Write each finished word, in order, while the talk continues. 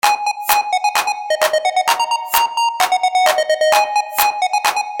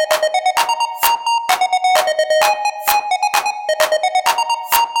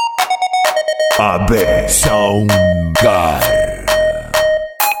A ver, Saund.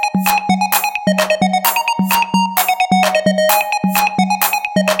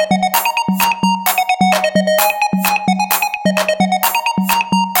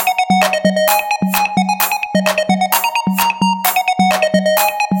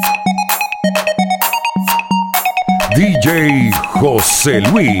 DJ José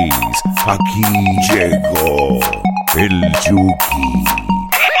Luis, aquí llegó el Chuky.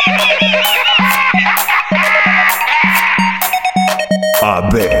 A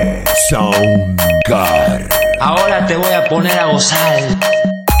ver, Saund. Ahora te voy a poner a gozar.